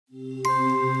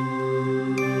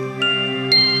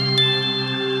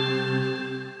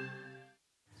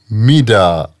ሜዳ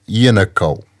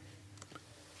የነካው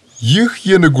ይህ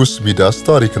የንጉስ ሚዳስ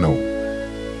ታሪክ ነው።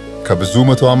 ከብዙ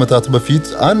መቶ ዓመታት በፊት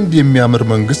አንድ የሚያምር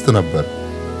መንግስት ነበር።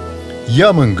 ያ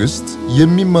መንግስት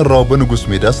የሚመራው በንጉስ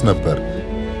ሚዳስ ነበር።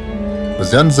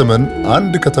 በዚያን ዘመን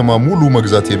አንድ ከተማ ሙሉ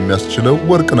መግዛት የሚያስችለው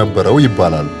ወርቅ ነበረው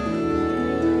ይባላል።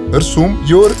 እርሱም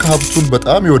የወርቅ ሀብቱን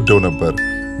በጣም ይወደው ነበር።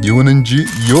 ይሁን እንጂ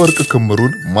የወርቅ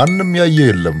ክምሩን ማንም ያየ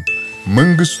የለም።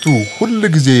 መንግስቱ ሁሉ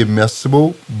ጊዜ የሚያስበው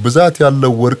ብዛት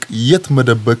ያለው ወርቅ የት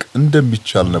መደበቅ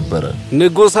እንደሚቻል ነበር።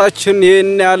 ንጉሳችን ይህን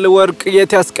ያለ ወርቅ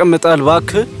የት ያስቀምጣል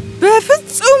ባክህ?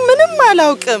 በፍጹም ምንም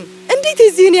አላውቅም። እንዴት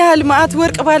እዚህን ያህል ማዕት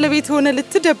ወርቅ ባለቤት ሆነ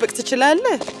ልትደብቅ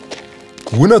ትችላለህ?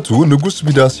 እውነቱ ንጉስ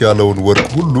ሚዳስ ያለውን ወርቅ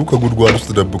ሁሉ ከጉድጓድ ውስጥ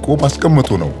ደብቆ ማስቀመጡ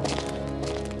ነው።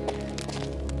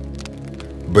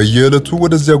 በየዕለቱ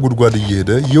ወደዚያ ጉድጓድ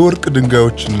እየሄደ የወርቅ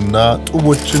ድንጋዮችንና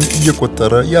ጡቦችን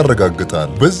እየቆጠረ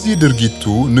ያረጋግጣል። በዚህ ድርጊቱ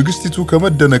ንግስቲቱ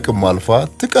ከመደነቅም አልፋ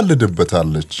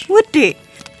ትቀልድበታለች። ውዴ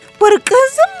ወርቅ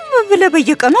ዝም ብለህ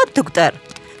በየቀኑ አትቁጠር።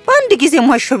 በአንድ ጊዜ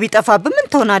ሟሾ ቢጠፋብህ ምን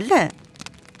ትሆናለህ?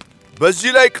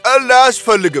 በዚህ ላይ ቀልድ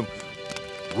አያስፈልግም።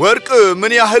 ወርቅ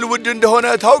ምን ያህል ውድ እንደሆነ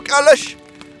ታውቂያለሽ?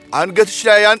 አንገትሽ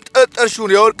ላይ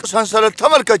ያንጠለጠልሽውን የወርቅ ሰንሰለት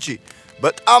ተመልከቺ።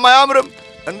 በጣም አያምርም?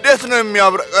 እንዴት ነው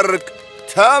የሚያብረቀርቅ!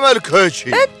 ተመልከቺ።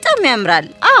 በጣም ያምራል።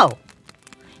 አዎ፣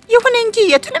 ይሁን እንጂ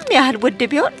የቱንም ያህል ውድ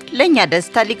ቢሆን ለኛ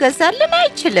ደስታ ሊገዛልን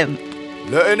አይችልም።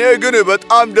 ለእኔ ግን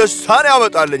በጣም ደስታን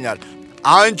ያመጣልኛል።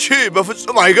 አንቺ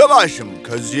በፍጹም አይገባሽም።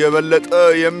 ከዚህ የበለጠ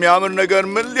የሚያምር ነገር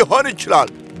ምን ሊሆን ይችላል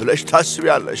ብለሽ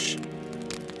ታስቢያለሽ?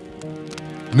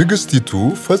 ንግስቲቱ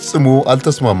ፈጽሞ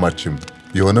አልተስማማችም።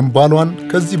 ቢሆንም ባሏን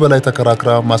ከዚህ በላይ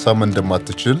ተከራክራ ማሳመን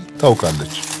እንደማትችል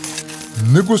ታውቃለች።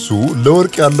 ንጉሱ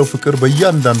ለወርቅ ያለው ፍቅር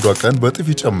በእያንዳንዷ ቀን በጥፍ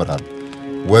ይጨምራል።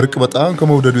 ወርቅ በጣም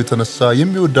ከመውደዱ የተነሳ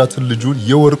የሚወዳትን ልጁን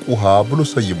የወርቅ ውሃ ብሎ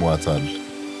ሰይሟታል።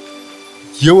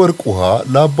 የወርቅ ውሃ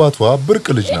ለአባቷ ብርቅ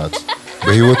ልጅ ናት።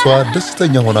 በህይወቷ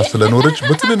ደስተኛ ሆና ስለኖረች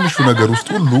በትንንሹ ነገር ውስጥ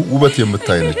ሁሉ ውበት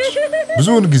የምታይ ነች።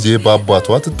 ብዙውን ጊዜ በአባቷ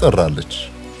ትጠራለች።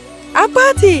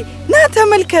 አባቴ ና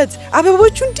ተመልከት፣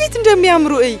 አበቦቹ እንዴት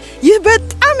እንደሚያምሩ እይ። ይህ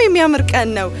በጣም የሚያምር ቀን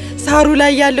ነው። ሳሩ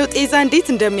ላይ ያለው ጤዛ እንዴት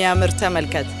እንደሚያምር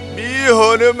ተመልከት።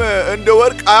 ቢሆንም እንደ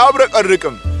ወርቅ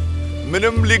አያብረቀርቅም።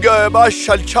 ምንም ሊገባሽ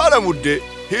አልቻለም ውዴ።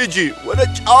 ሂጂ ወደ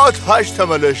ጫወታሽ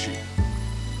ተመለሺ።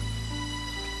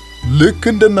 ልክ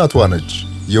እንደ እናቷ ነች።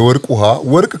 የወርቅ ውሃ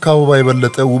ወርቅ ከአበባ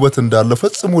የበለጠ ውበት እንዳለው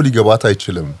ፈጽሞ ሊገባት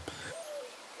አይችልም።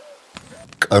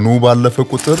 ቀኑ ባለፈ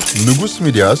ቁጥር ንጉስ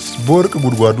ሚዳስ በወርቅ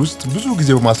ጉድጓድ ውስጥ ብዙ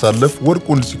ጊዜ በማሳለፍ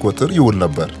ወርቁን ሲቆጥር ይውል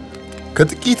ነበር።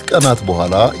 ከጥቂት ቀናት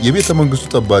በኋላ የቤተ መንግስቱ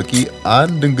ጠባቂ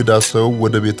አንድ እንግዳ ሰው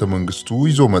ወደ ቤተ መንግስቱ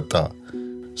ይዞ መጣ።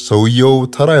 ሰውየው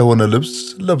ተራ የሆነ ልብስ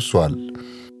ለብሷል።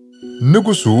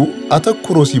 ንጉሱ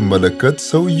አተኩሮ ሲመለከት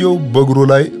ሰውየው በእግሩ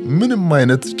ላይ ምንም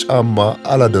አይነት ጫማ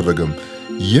አላደረገም።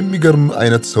 የሚገርም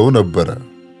አይነት ሰው ነበር።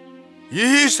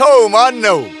 ይህ ሰው ማን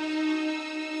ነው?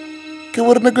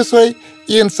 ክቡር ንጉሥ ሆይ፣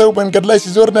 ይህን ሰው መንገድ ላይ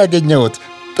ሲዞር ነው ያገኘሁት።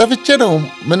 ጠፍቼ ነው፣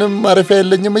 ምንም ማረፊያ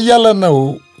የለኝም እያለ ነው።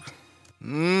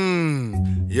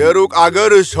 የሩቅ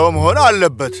አገር ሰው መሆን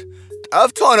አለበት።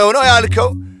 ጠፍቶ ነው ያልከው?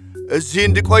 እዚህ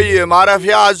እንዲቆይ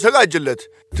ማረፊያ አዘጋጅለት።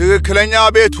 ትክክለኛ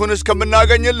ቤቱን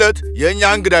እስከምናገኝለት የኛ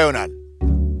እንግዳ ይሆናል።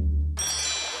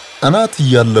 ቀናት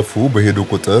እያለፉ በሄዱ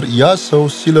ቁጥር ያ ሰው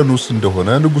ሲለኑስ እንደሆነ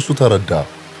ንጉሱ ተረዳ።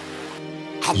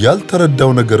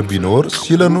 ያልተረዳው ነገር ቢኖር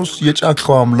ሲለኑስ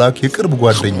የጫካው አምላክ የቅርብ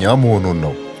ጓደኛ መሆኑን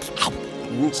ነው።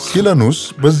 ሲለኑስ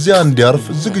በዚያ እንዲያርፍ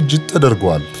ዝግጅት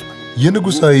ተደርጓል።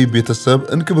 የንጉሳዊ ቤተሰብ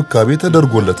እንክብካቤ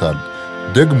ተደርጎለታል።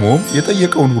 ደግሞም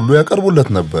የጠየቀውን ሁሉ ያቀርቡለት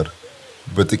ነበር።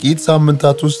 በጥቂት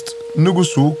ሳምንታት ውስጥ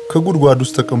ንጉሱ ከጉድጓድ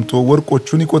ውስጥ ተቀምጦ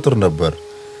ወርቆቹን ይቆጥር ነበር።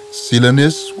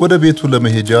 ሲለኑስ ወደ ቤቱ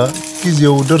ለመሄጃ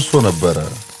ጊዜው ደርሶ ነበር።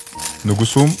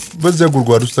 ንጉሱም በዚያ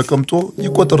ጉድጓድ ውስጥ ተቀምጦ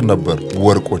ይቆጥር ነበር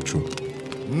ወርቆቹን።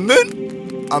 ምን?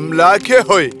 አምላኬ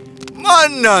ሆይ፣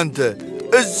 ማን አንተ?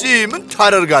 እዚህ ምን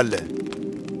ታደርጋለህ?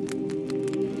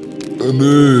 እኔ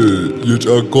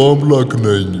የጫካው አምላክ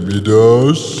ነኝ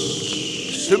ሚዳስ።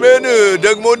 ስሜን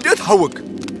ደግሞ እንዴት አወቅ?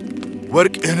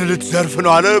 ወርቅህን ልትዘርፍ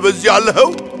ነው አለ በዚህ ያለኸው?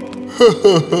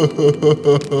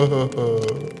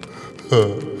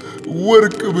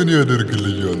 ወርቅ ምን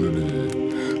ያደርግልኛል?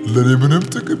 ለኔ ምንም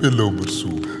ጥቅም የለውም እርሱ።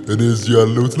 እኔ እዚህ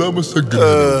ያለሁት ላመሰግንህ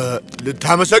ነው።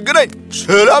 ልታመሰግነኝ?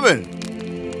 ስለምን?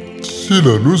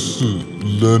 ሲለኑስ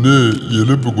ለኔ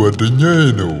የልብ ጓደኛዬ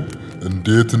ነው።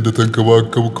 እንዴት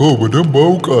እንደተንከባከብከው በደንብ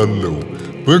አውቃለሁ።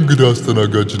 በእንግዳ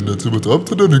አስተናጋጅነት በጣም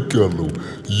ተደንቄያለሁ።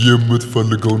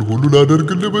 የምትፈልገውን ሁሉ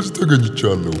ላደርግልህ በዚህ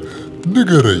ተገኝቻለሁ።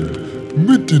 ንገረኝ፣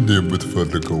 ምንድን ነው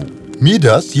የምትፈልገው?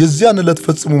 ሚዳስ የዚያን ዕለት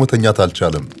ፈጽሞ መተኛት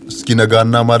አልቻለም።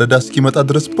 እስኪነጋና ማለዳ እስኪመጣ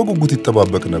ድረስ በጉጉት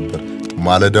ይጠባበቅ ነበር።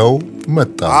 ማለዳው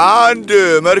መጣ። አንድ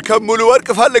መርከብ ሙሉ ወርቅ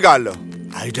ፈልጋለሁ።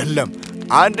 አይደለም፣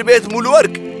 አንድ ቤት ሙሉ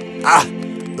ወርቅ።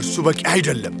 እርሱ በቂ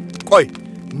አይደለም ቆይ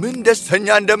ምን ደስተኛ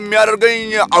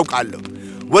እንደሚያደርገኝ አውቃለሁ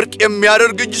ወርቅ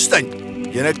የሚያደርግ እጅ ስጠኝ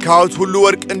የነካሁት ሁሉ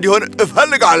ወርቅ እንዲሆን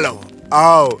እፈልጋለሁ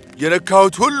አዎ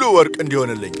የነካሁት ሁሉ ወርቅ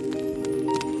እንዲሆንልኝ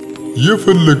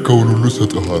የፈለከውን ሁሉ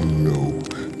ሰጥሃለሁ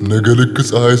ነገ ልክ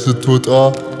ፀሐይ ስትወጣ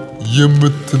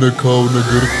የምትነካው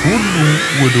ነገር ሁሉ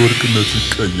ወደ ወርቅነት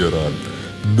ይቀየራል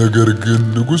ነገር ግን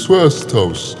ንጉሡ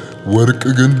አስታውስ ወርቅ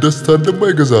ግን ደስታ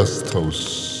እንደማይገዛ አስታውስ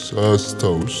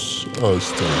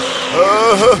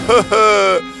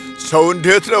ሰው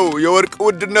እንዴት ነው የወርቅ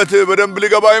ውድነት በደንብ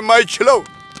ሊገባ የማይችለው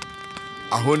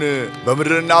አሁን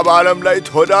በምድርና በዓለም ላይ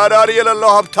ተወዳዳሪ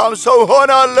የሌለው ሀብታም ሰው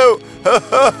ሆናለሁ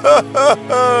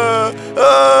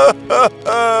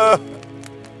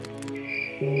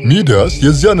ሚዳስ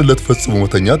የዚያን ዕለት ፈጽሞ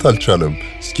መተኛት አልቻለም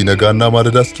እስኪነጋና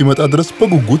ማለዳ እስኪመጣ ድረስ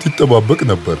በጉጉት ይጠባበቅ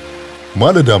ነበር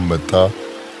ማለዳም መጣ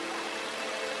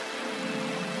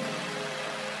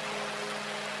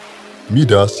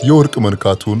ሚዳስ የወርቅ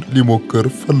መንካቱን ሊሞክር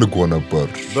ፈልጎ ነበር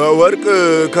በወርቅ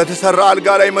ከተሰራ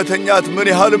አልጋ ላይ መተኛት ምን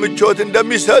ያህል ምቾት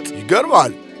እንደሚሰጥ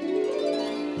ይገርማል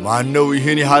ማን ነው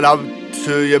ይህን ያህል ሀብት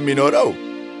የሚኖረው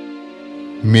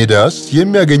ሚዳስ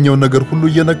የሚያገኘው ነገር ሁሉ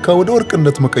እየነካ ወደ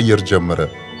ወርቅነት መቀየር ጀመረ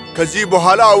ከዚህ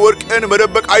በኋላ ወርቅን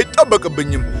መደበቅ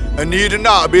አይጠበቅብኝም እንሂድና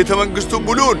ቤተ መንግስቱ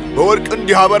ሙሉን በወርቅ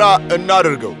እንዲያበራ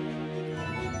እናድርገው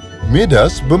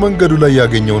ሚዳስ በመንገዱ ላይ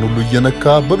ያገኘውን ሁሉ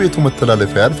እየነካ በቤቱ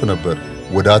መተላለፊያ ያልፍ ነበር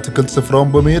ወደ አትክልት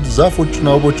ስፍራውን በመሄድ ዛፎቹን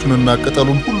አበቦቹንና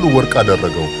ቅጠሉን ሁሉ ወርቅ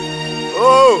አደረገው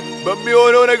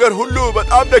በሚሆነው ነገር ሁሉ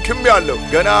በጣም ደክሜያለሁ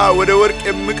ገና ወደ ወርቅ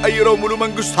የምቀይረው ሙሉ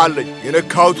መንግስት አለኝ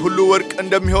የነካሁት ሁሉ ወርቅ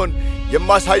እንደሚሆን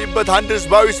የማሳይበት አንድ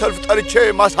ህዝባዊ ሰልፍ ጠርቼ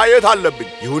ማሳየት አለብኝ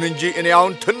ይሁን እንጂ እኔ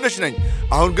አሁን ትንሽ ነኝ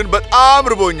አሁን ግን በጣም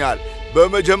ርቦኛል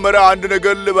በመጀመሪያ አንድ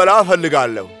ነገር ልበላ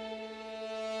ፈልጋለሁ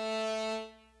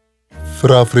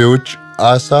ፍራፍሬዎች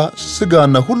አሳ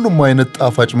ስጋና ሁሉም አይነት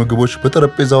ጣፋጭ ምግቦች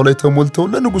በጠረጴዛው ላይ ተሞልተው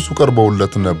ለንጉሡ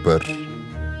ቀርበውለት ነበር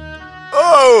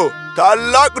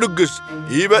ታላቅ ድግስ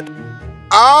ይህ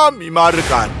በጣም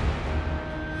ይማርካል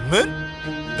ምን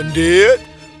እንዴት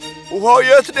ውሃው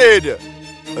የት ሄደ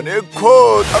እኔ እኮ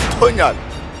ጠምቶኛል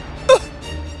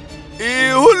ይህ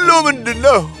ሁሉ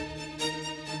ምንድነው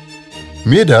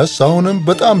ሚዳስ አሁንም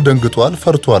በጣም ደንግጧል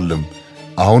ፈርቷልም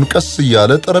አሁን ቀስ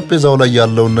እያለ ጠረጴዛው ላይ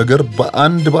ያለውን ነገር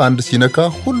በአንድ ሲነካ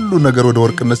ሁሉ ነገር ወደ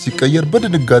ወርቅነት ሲቀየር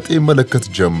በድንጋጤ መለከት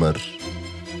ጀመር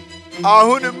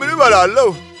አሁን ምን እበላለሁ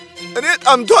እኔ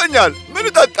ጠምቶኛል ምን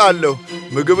እጠጣለሁ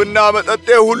ምግብና መጠጤ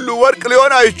ሁሉ ወርቅ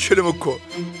ሊሆን አይችልም እኮ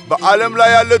በዓለም ላይ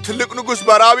ያለ ትልቅ ንጉሥ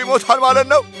በራብ ይሞታል ማለት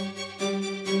ነው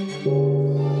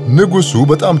ንጉሡ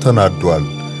በጣም ተናዷል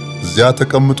እዚያ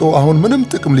ተቀምጦ አሁን ምንም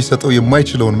ጥቅም ሊሰጠው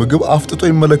የማይችለውን ምግብ አፍጥጦ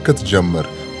ይመለከት ጀመር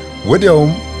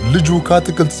ወዲያውም ልጁ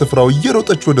ከአትክልት ስፍራው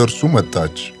እየሮጠች ወደ እርሱ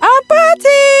መጣች አባቴ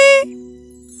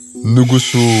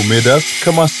ንጉሡ ሚዳስ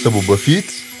ከማሰቡ በፊት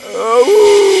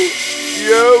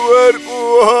የወርቁ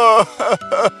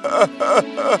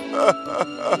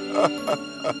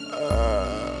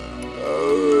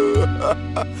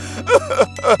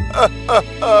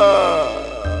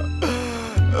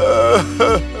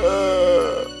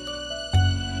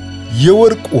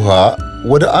የወርቅ ውሃ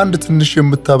ወደ አንድ ትንሽ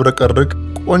የምታብረቀርቅ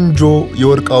ቆንጆ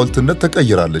የወርቅ ሐውልትነት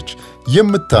ተቀይራለች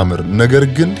የምታምር ነገር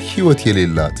ግን ሕይወት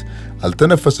የሌላት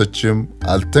አልተነፈሰችም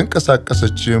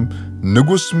አልተንቀሳቀሰችም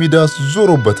ንጉሥ ሚዳስ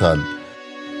ዞሮበታል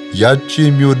ያቺ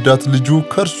የሚወዳት ልጁ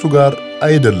ከርሱ ጋር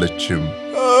አይደለችም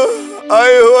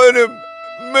አይሆንም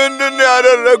ምንድነው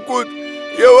ያደረኩት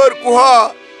የወርቅ ውሃ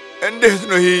እንዴት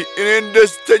ነው ይሄ እኔን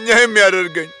ደስተኛ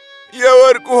የሚያደርገኝ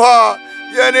የወርቅ ውሃ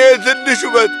የኔ ትንሽ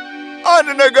ውበት አንድ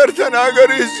ነገር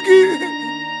ተናገር እስኪ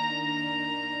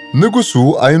ንጉሡ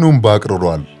አይኑን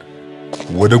ባቅርሯል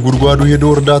ወደ ጉድጓዱ ሄዶ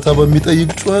እርዳታ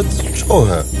በሚጠይቅ ጩኸት ጮኸ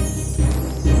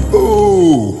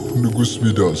ንጉሥ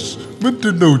ሚዳስ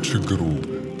ምንድነው ችግሩ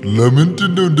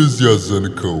ለምንድነው እንደዚህ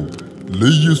ያዘንከው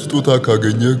ልዩ ስጦታ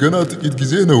ካገኘህ ገና ጥቂት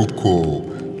ጊዜ ነው እኮ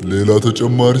ሌላ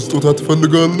ተጨማሪ ስጦታ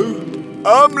ትፈልጋለህ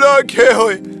አምላኬ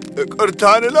ሆይ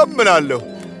ይቅርታን እለምናለሁ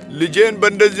ልጄን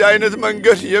በእንደዚህ አይነት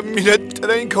መንገድ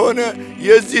የሚነጥለኝ ከሆነ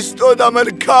የዚህ ስጦታ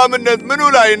መልካምነት ምኑ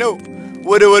ላይ ነው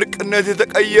ወደ ወርቅነት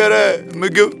የተቀየረ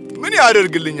ምግብ ምን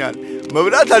ያደርግልኛል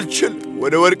መብላት አልችል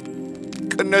ወደ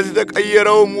ወርቅነት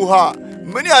የተቀየረው ውሃ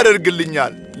ምን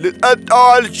ያደርግልኛል ልጠጣው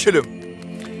አልችልም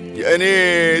የእኔ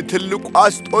ትልቁ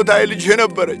ስጦታዬ ልጄ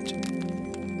ነበረች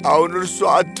አሁን እርሷ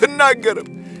አትናገርም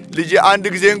ልጄ አንድ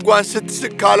ጊዜ እንኳን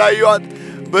ስትስቅ ካላየኋት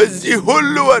በዚህ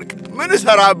ሁሉ ወርቅ ምን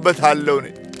እሰራበታለሁ እኔ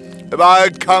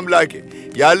እባክህ አምላኬ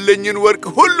ያለኝን ወርቅ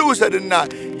ሁሉ ውሰድና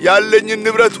ያለኝን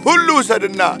ንብረት ሁሉ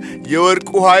ውሰድና የወርቅ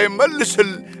ውሃዬን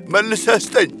መልሰህ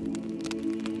ስጠኝ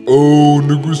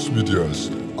ንጉሥ ሚዳስ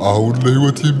አሁን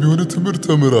ለሕይወት የሚሆን ትምህርት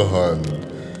ተምረሃል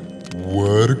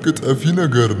ወርቅ ጠፊ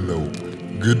ነገር ነው።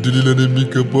 ግድ ሊለን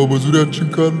የሚገባው በዙሪያችን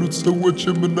ካሉት ሰዎች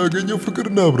የምናገኘው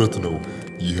ፍቅርና ህብረት ነው።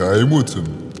 ይህ አይሞትም፣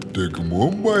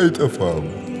 ደግሞም አይጠፋም።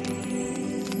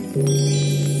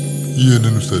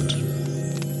 ይህንን ውሰድ።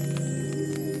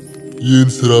 ይህን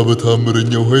ሥራ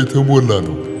በታምረኛ ውሃ የተሞላ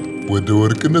ነው። ወደ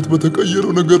ወርቅነት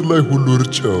በተቀየረው ነገር ላይ ሁሉ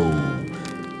እርጨው።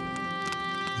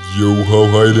 የውሃው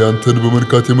ኃይል አንተን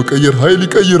በመንካት የመቀየር ኃይል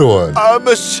ይቀይረዋል።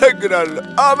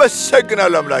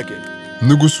 አመሰግናለሁ አምላኬ።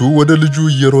 ንጉሡ ወደ ልጁ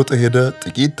እየሮጠ ሄደ።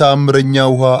 ጥቂት ታምረኛ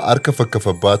ውሃ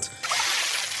አርከፈከፈባት።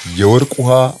 የወርቅ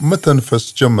ውሃ መተንፈስ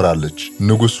ጀምራለች።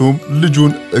 ንጉሡም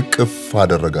ልጁን እቅፍ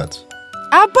አደረጋት።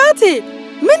 አባቴ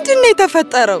ምንድነው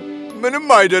የተፈጠረው? ምንም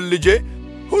አይደል ልጄ፣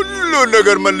 ሁሉን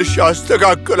ነገር መልሼ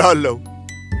አስተካክላለሁ።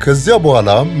 ከዚያ በኋላ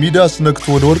ሚዳስ ነክቶ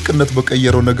ወደ ወርቅነት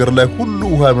በቀየረው ነገር ላይ ሁሉ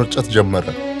ውሃ መርጨት ጀመረ።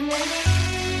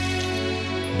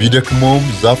 ቢደክሞም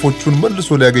ዛፎቹን መልሶ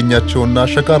ሊያገኛቸውና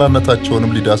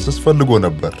ሸካራነታቸውንም ሊዳስስ ፈልጎ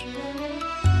ነበር።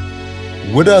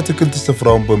 ወደ አትክልት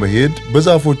ስፍራውን በመሄድ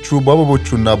በዛፎቹ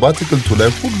በአበቦቹና በአትክልቱ ላይ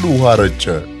ሁሉ ውሃ ረጨ።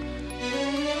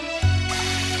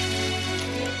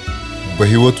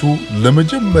 በሕይወቱ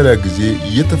ለመጀመሪያ ጊዜ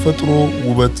የተፈጥሮ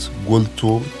ውበት ጎልቶ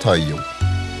ታየው።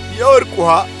 የወርቅ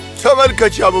ውሃ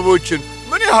ተመልከቺ፣ አበቦችን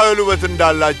ምን ያህል ውበት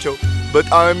እንዳላቸው።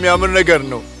 በጣም የሚያምር ነገር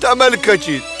ነው። ተመልከቺ፣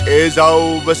 ጤዛው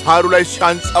በሳሩ ላይ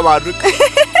ሲያንጸባርቅ።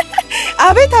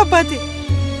 አቤት አባቴ።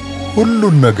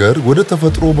 ሁሉን ነገር ወደ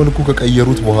ተፈጥሮ መልኩ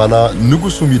ከቀየሩት በኋላ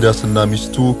ንጉሡ ሚዳስና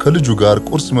ሚስቱ ከልጁ ጋር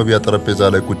ቁርስ መብያ ጠረጴዛ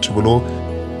ላይ ቁጭ ብሎ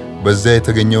በዚያ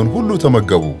የተገኘውን ሁሉ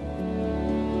ተመገቡ።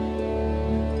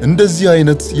 እንደዚህ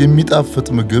አይነት የሚጣፍጥ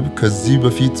ምግብ ከዚህ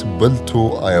በፊት በልቶ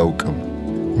አያውቅም።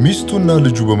 ሚስቱና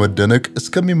ልጁ በመደነቅ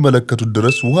እስከሚመለከቱት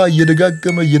ድረስ ውሃ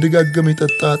እየደጋገመ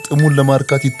ይጠጣ ጥሙን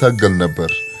ለማርካት ይታገል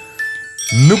ነበር።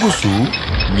 ንጉሡ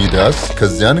ሚዳስ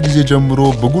ከዚያን ጊዜ ጀምሮ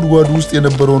በጉድጓዱ ውስጥ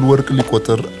የነበረውን ወርቅ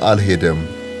ሊቆጥር አልሄደም።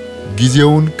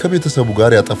 ጊዜውን ከቤተሰቡ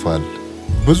ጋር ያጠፋል።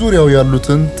 በዙሪያው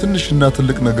ያሉትን ትንሽና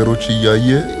ትልቅ ነገሮች እያየ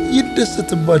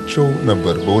ይደሰትባቸው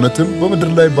ነበር። በእውነትም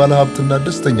በምድር ላይ ባለሀብትና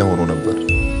ደስተኛ ሆኖ ነበር።